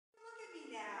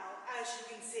As you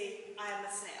can see, I am a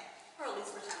snail, or at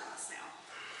least pretend I'm a snail.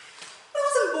 But I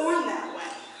wasn't born that way.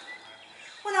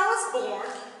 When I was born,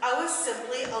 I was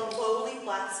simply a lowly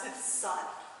blacksmith's son.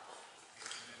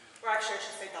 Or actually, I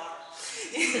should say daughter.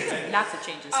 Lots of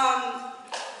changes.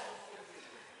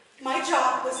 My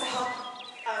job was to help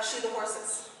shoe the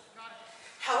horses.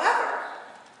 However,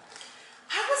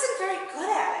 I wasn't very good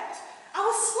at it. I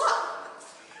was slow.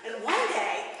 And one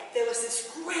day, there was this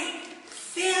great,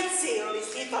 fancy, or at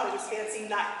least he thought it was fancy,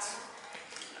 knight.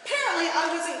 Apparently,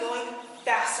 I wasn't going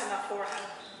fast enough for him.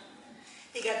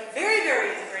 He got very,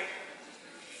 very angry.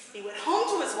 He went home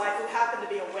to his wife, who happened to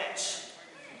be a witch.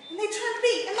 And they turned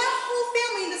me and my whole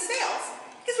family into snails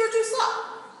because we were too slow.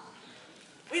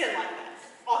 We didn't like that,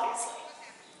 obviously.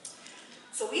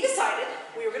 So we decided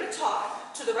we were going to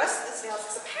talk to the rest of the snails,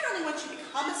 because apparently once you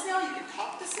become a snail, you can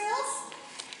talk to snails.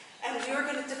 And we were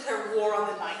going to declare war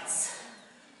on the knights.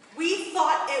 We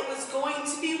thought it was going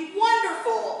to be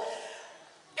wonderful.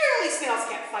 Apparently snails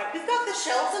can't fight. We've got the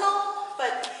shells and all,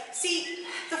 but see,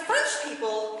 the French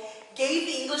people gave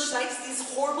the English knights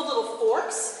these horrible little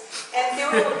forks, and they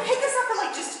were able to pick us up and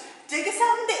like just dig us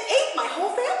out, and they ate my whole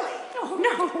family. Oh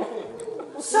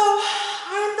no. So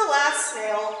I'm the last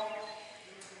snail,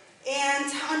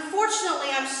 and unfortunately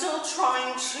I'm still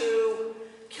trying to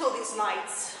kill these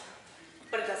knights,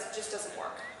 but it just doesn't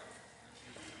work.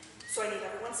 So I need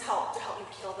everyone's help to help me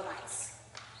kill the knights.